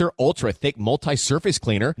Eraser Ultra Thick Multi-Surface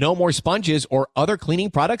Cleaner. No more sponges or other cleaning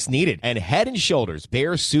products needed. And Head & Shoulders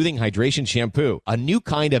Bare Soothing Hydration Shampoo, a new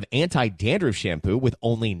kind of anti-dandruff shampoo with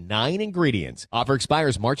only 9 ingredients. Offer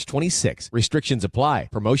expires March 26. Restrictions apply.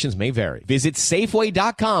 Promotions may vary. Visit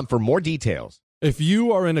Safeway.com for more details. If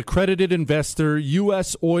you are an accredited investor,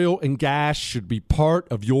 U.S. oil and gas should be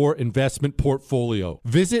part of your investment portfolio.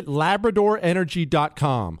 Visit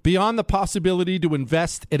LabradorEnergy.com. Beyond the possibility to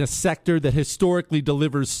invest in a sector that historically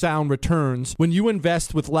delivers sound returns, when you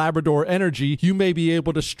invest with Labrador Energy, you may be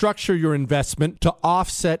able to structure your investment to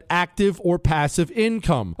offset active or passive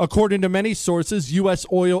income. According to many sources, U.S.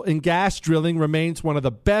 oil and gas drilling remains one of the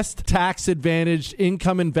best tax-advantaged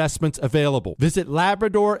income investments available. Visit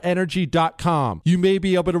LabradorEnergy.com. You may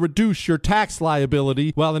be able to reduce your tax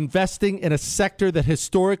liability while investing in a sector that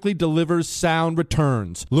historically delivers sound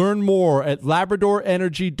returns. Learn more at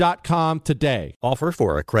LabradorEnergy.com today. Offer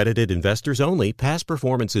for accredited investors only. Past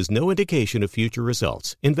performance is no indication of future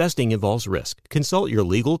results. Investing involves risk. Consult your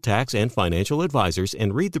legal, tax, and financial advisors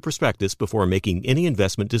and read the prospectus before making any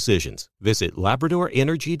investment decisions. Visit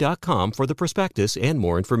LabradorEnergy.com for the prospectus and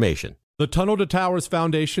more information. The Tunnel to Towers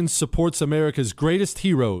Foundation supports America's greatest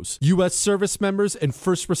heroes, U.S. service members and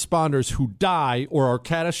first responders who die or are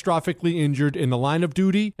catastrophically injured in the line of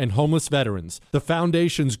duty, and homeless veterans. The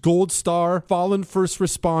foundation's Gold Star, Fallen First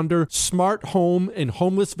Responder, Smart Home, and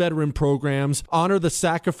Homeless Veteran programs honor the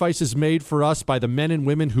sacrifices made for us by the men and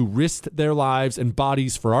women who risked their lives and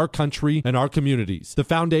bodies for our country and our communities. The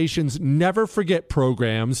foundation's Never Forget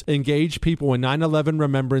programs engage people in 9/11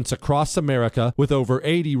 remembrance across America with over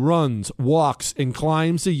 80 runs, walks, and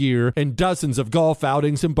climbs a year, and dozens of golf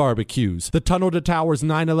outings and barbecues. The Tunnel to Towers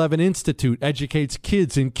 9/11 Institute educates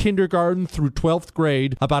kids in kindergarten through 12th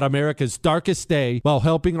grade about America's darkest day while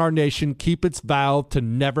helping our nation keep its vow to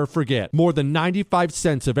never forget. More than 95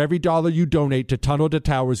 cents of every dollar you donate to Tunnel to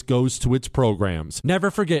Towers goes to its programs.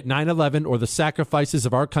 Never forget 9/11 or the sacrifices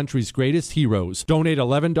of our country's greatest heroes. Donate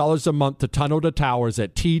 $11 a month to Tunnel to Towers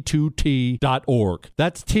at T2T.org.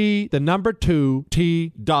 That's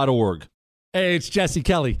T2T.org. Hey, it's Jesse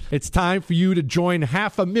Kelly. It's time for you to join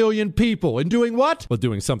 500,000 people in doing what? Well,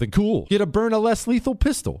 doing something cool. Get a Byrna Less Lethal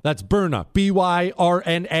Pistol. That's Byrna,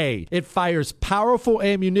 B-Y-R-N-A. It fires powerful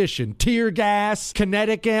ammunition, tear gas,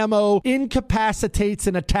 kinetic ammo, incapacitates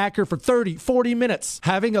an attacker for 30, 40 minutes.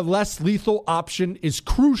 Having a less lethal option is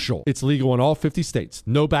crucial. It's legal in all 50 states.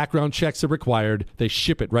 No background checks are required. They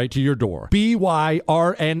ship it right to your door.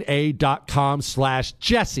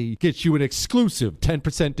 BYRNA.com/Jesse gets you an exclusive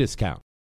 10% discount.